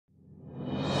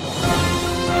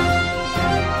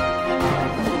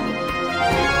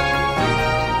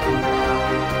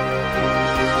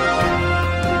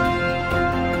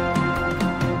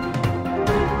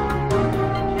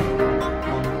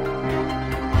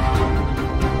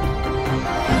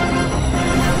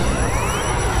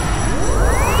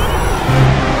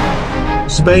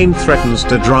Spain threatens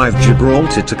to drive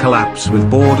Gibraltar to collapse with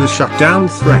border shutdown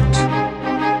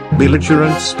threat.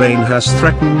 Belligerent Spain has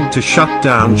threatened to shut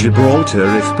down Gibraltar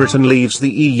if Britain leaves the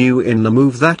EU in a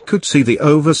move that could see the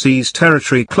overseas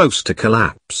territory close to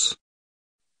collapse.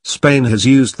 Spain has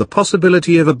used the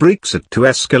possibility of a Brexit to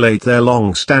escalate their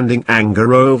long-standing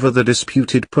anger over the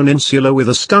disputed peninsula with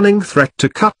a stunning threat to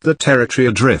cut the territory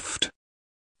adrift.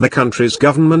 The country's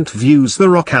government views the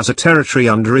rock as a territory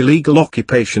under illegal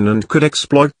occupation and could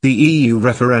exploit the EU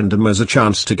referendum as a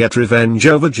chance to get revenge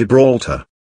over Gibraltar.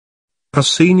 A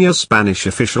senior Spanish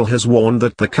official has warned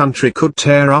that the country could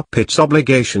tear up its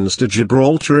obligations to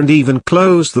Gibraltar and even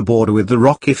close the border with the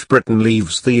rock if Britain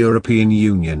leaves the European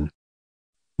Union.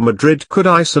 Madrid could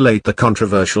isolate the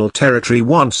controversial territory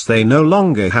once they no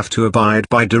longer have to abide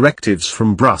by directives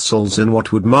from Brussels in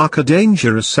what would mark a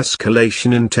dangerous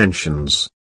escalation in tensions.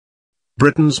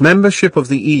 Britain's membership of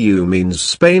the EU means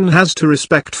Spain has to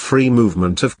respect free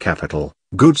movement of capital,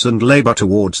 goods and labour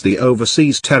towards the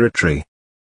overseas territory.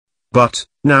 But,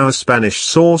 now a Spanish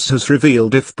source has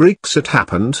revealed if Brexit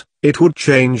happened, it would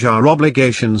change our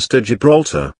obligations to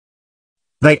Gibraltar.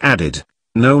 They added,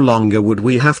 no longer would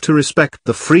we have to respect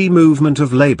the free movement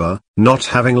of labour, not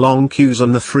having long queues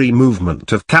on the free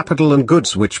movement of capital and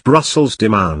goods which Brussels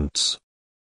demands.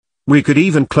 We could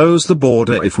even close the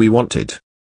border if we wanted.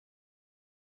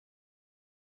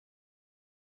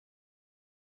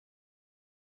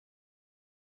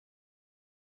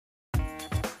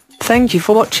 Thank you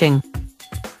for watching.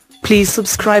 Please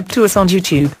subscribe to us on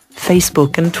YouTube,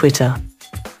 Facebook and Twitter.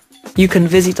 You can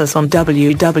visit us on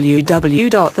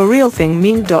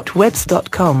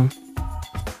www.therealthingmean.webs.com.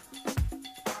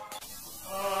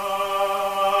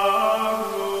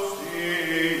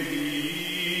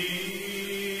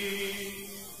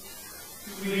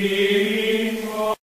 We